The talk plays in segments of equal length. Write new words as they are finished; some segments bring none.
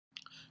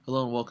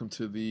Hello and welcome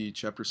to the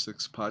Chapter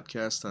 6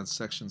 podcast on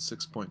Section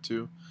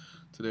 6.2.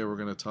 Today we're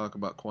going to talk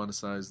about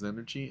quantized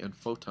energy and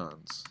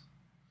photons.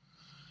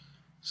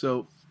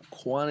 So,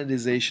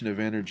 quantization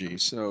of energy.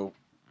 So,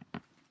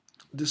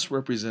 this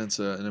represents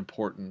an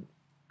important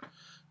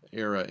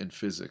era in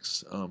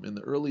physics. In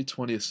the early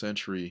 20th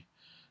century,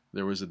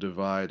 there was a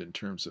divide in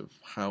terms of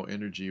how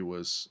energy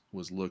was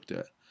looked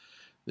at.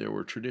 There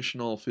were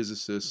traditional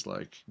physicists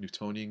like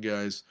Newtonian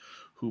guys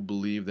who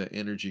believed that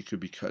energy could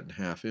be cut in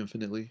half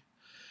infinitely.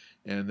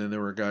 And then there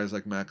were guys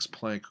like Max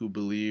Planck who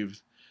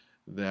believed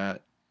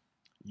that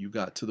you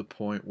got to the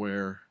point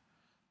where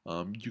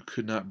you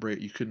could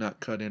not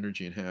cut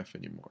energy in half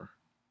anymore.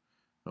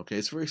 Okay,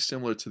 it's very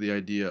similar to the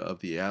idea of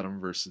the atom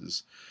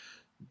versus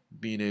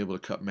being able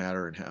to cut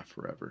matter in half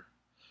forever.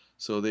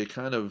 So they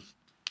kind of,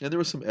 and there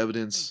was some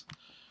evidence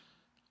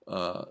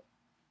uh,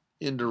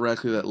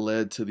 indirectly that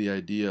led to the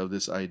idea of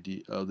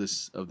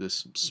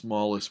this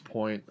smallest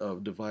point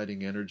of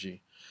dividing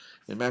energy.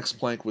 And Max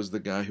Planck was the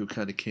guy who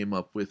kind of came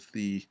up with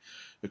the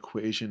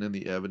equation and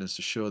the evidence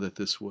to show that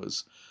this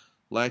was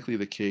likely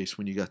the case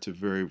when you got to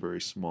very,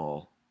 very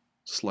small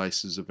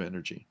slices of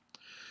energy.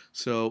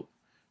 So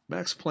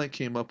Max Planck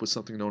came up with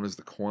something known as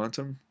the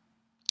quantum,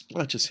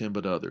 not just him,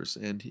 but others.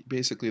 And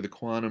basically, the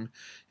quantum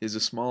is the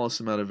smallest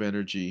amount of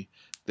energy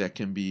that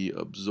can be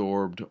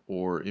absorbed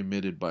or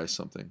emitted by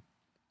something.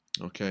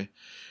 Okay,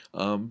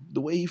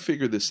 the way he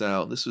figured this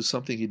out, this was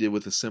something he did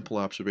with a simple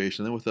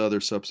observation, then with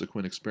other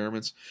subsequent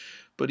experiments.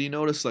 But he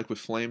noticed, like with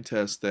flame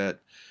tests,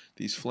 that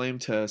these flame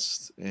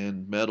tests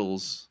and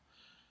metals,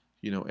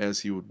 as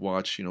he would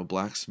watch,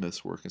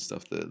 blacksmiths work and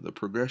stuff, the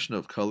progression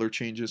of color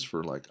changes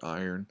for like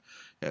iron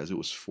as it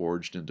was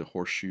forged into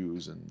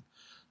horseshoes and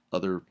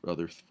other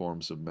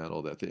forms of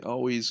metal, that they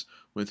always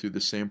went through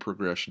the same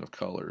progression of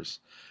colors.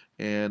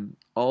 And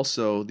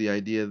also the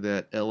idea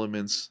that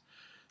elements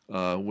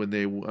when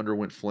they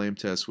underwent flame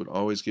tests would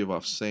always give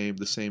off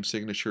the same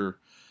signature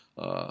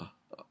uh,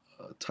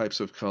 types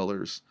of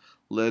colors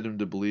led him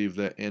to believe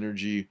that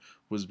energy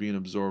was being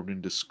absorbed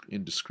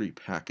in discrete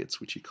packets,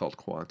 which he called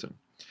quantum.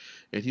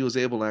 And he was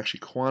able to actually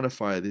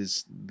quantify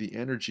the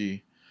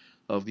energy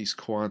of these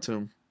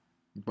quantum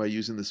by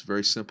using this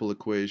very simple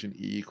equation,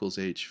 E equals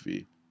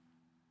hv.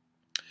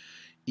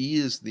 E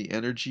is the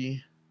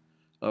energy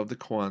of the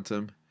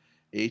quantum,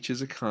 h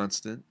is a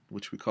constant,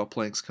 which we call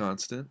Planck's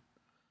constant,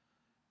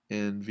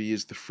 and v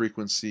is the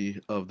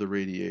frequency of the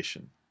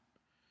radiation.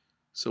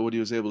 So what he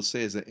was able to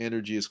say is that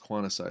energy is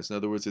quantized. In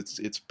other words,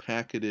 it's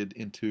packeted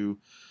into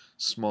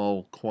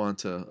small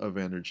quanta of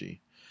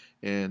energy.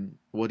 And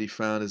what he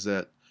found is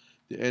that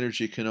the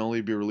energy can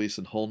only be released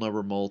in whole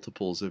number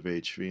multiples of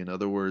hv. In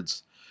other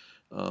words,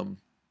 um,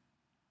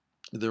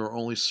 there are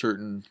only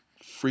certain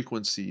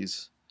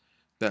frequencies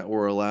that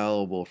were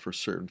allowable for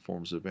certain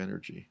forms of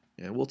energy.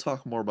 And we'll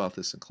talk more about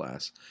this in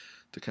class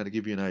to kind of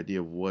give you an idea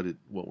of what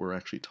we're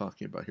actually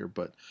talking about here.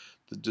 But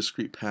the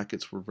discrete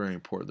packets were very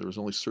important. There was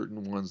only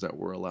certain ones that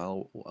were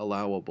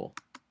allowable.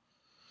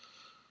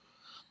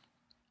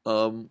 A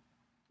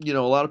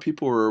lot of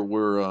people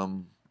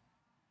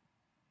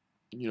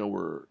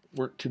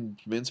weren't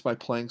convinced by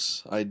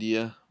Planck's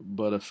idea,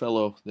 but a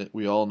fellow that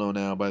we all know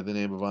now by the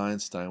name of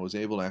Einstein was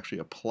able to actually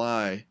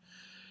apply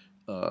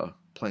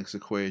Planck's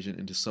equation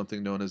into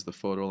something known as the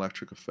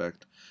photoelectric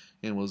effect,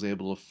 and was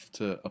able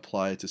to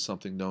apply it to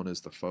something known as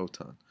the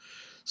photon.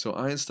 So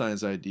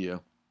Einstein's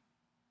idea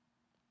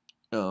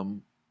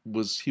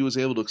was he was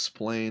able to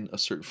explain a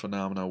certain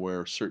phenomena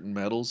where certain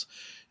metals,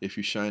 if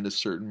you shined a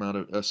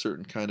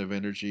certain kind of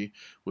energy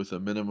with a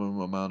minimum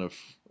amount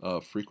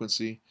of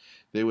frequency,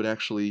 they would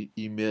actually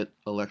emit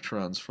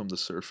electrons from the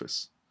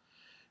surface.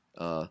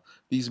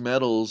 These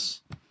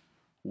metals,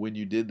 when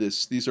you did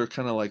this, these are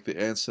kind of like the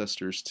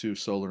ancestors to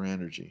solar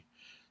energy.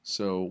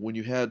 So when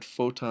you had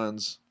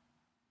photons,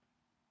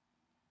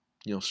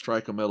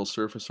 strike a metal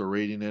surface or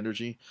radiant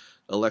energy,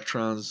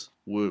 electrons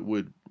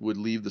would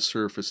leave the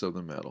surface of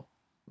the metal.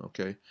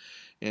 Okay,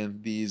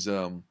 and these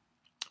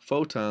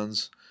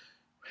photons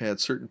had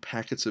certain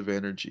packets of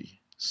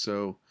energy.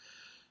 So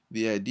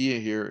the idea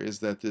here is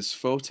that this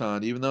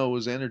photon, even though it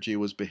was energy,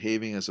 was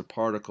behaving as a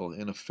particle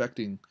and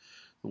affecting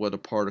what a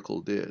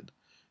particle did.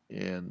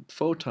 And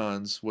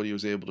photons, what he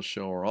was able to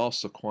show, are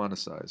also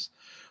quantized.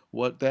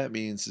 What that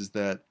means is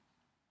that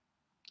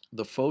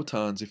the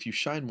photons, if you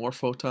shine more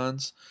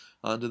photons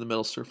onto the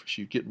metal surface,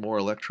 you get more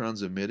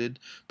electrons emitted,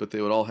 but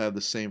they would all have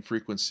the same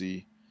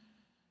frequency,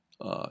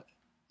 uh,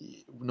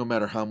 no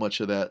matter how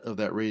much of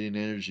that radiant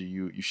energy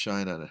you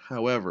shine on it.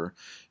 However,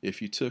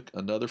 if you took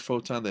another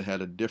photon that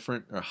had a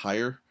different or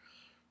higher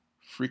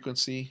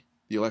frequency,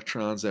 the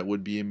electrons that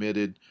would be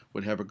emitted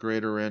would have a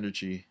greater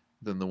energy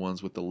than the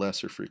ones with the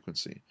lesser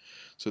frequency.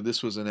 So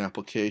this was an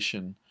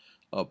application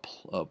of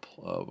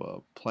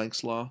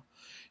Planck's law.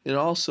 It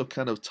also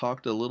kind of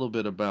talked a little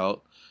bit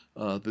about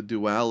the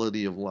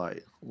duality of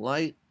light.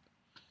 Light,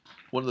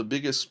 one of the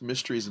biggest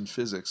mysteries in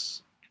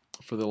physics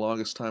for the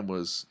longest time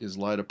was, is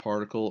light a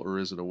particle or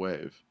is it a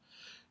wave?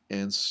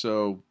 And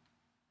so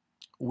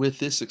with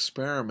this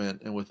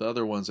experiment and with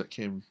other ones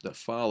that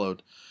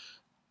followed,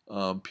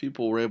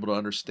 people were able to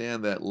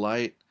understand that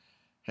light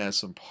has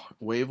some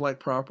wave-like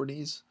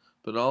properties,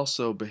 but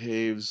also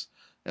behaves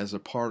as a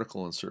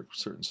particle in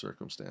certain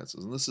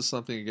circumstances. And this is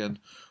something, again,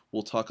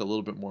 we'll talk a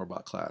little bit more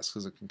about class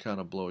because it can kind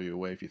of blow you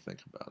away if you think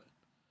about it.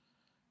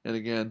 And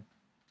again,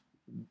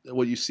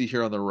 what you see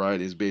here on the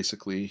right is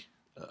basically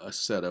a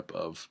setup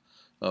of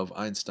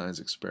Einstein's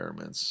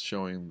experiments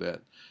showing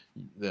that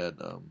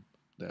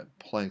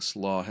Planck's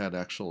law had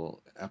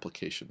actual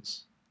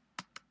applications.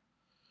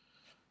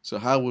 So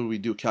how would we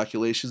do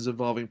calculations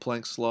involving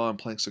Planck's law and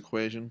Planck's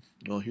equation?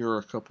 Well, here are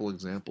a couple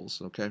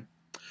examples, okay?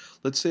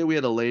 Let's say we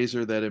had a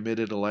laser that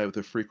emitted a light with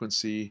a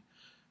frequency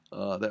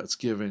that's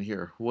given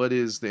here. What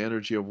is the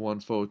energy of one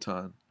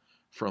photon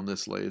from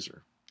this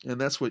laser? And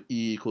that's what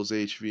E equals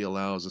hv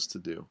allows us to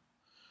do.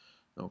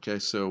 Okay,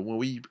 so when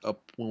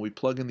we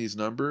plug in these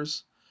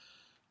numbers,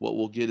 what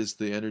we'll get is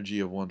the energy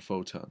of one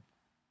photon.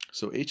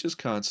 So h is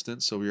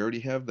constant, so we already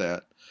have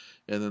that.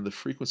 And then the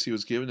frequency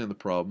was given in the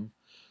problem.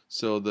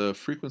 So the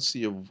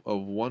frequency of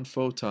one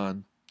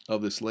photon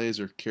of this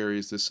laser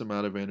carries this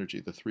amount of energy,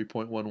 the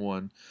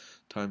 3.11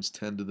 times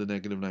 10 to the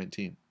negative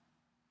 19.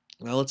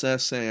 Now let's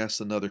ask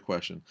another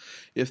question.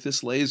 If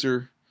this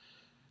laser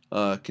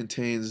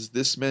contains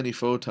this many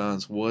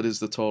photons, what is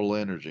the total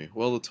energy?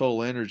 Well, the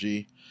total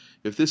energy,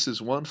 if this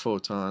is one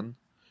photon,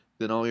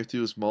 then all you have to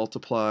do is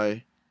multiply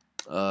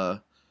the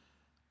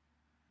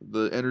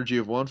energy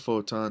of one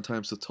photon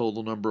times the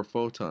total number of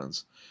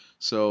photons.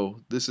 So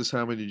this is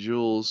how many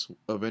joules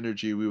of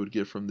energy we would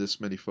get from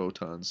this many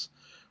photons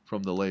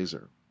from the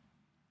laser.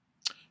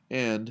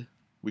 And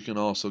we can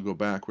also go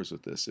backwards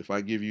with this. If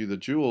I give you the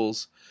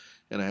joules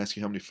and I ask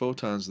you how many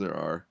photons there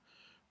are,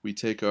 we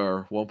take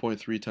our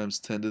 1.3 times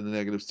 10 to the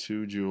negative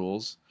 2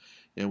 joules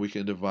and we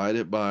can divide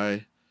it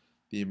by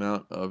the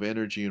amount of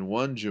energy in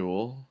 1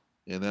 joule,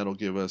 and that'll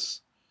give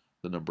us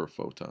the number of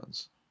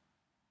photons.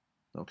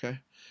 Okay,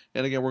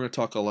 and again, we're going to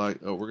talk we're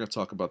going to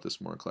talk about this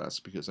more in class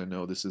because I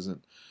know this is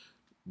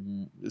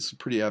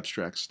pretty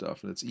abstract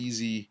stuff, and it's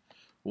easy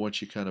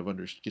once you kind of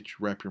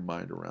wrap your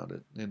mind around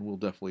it, and we'll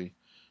definitely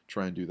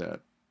try and do that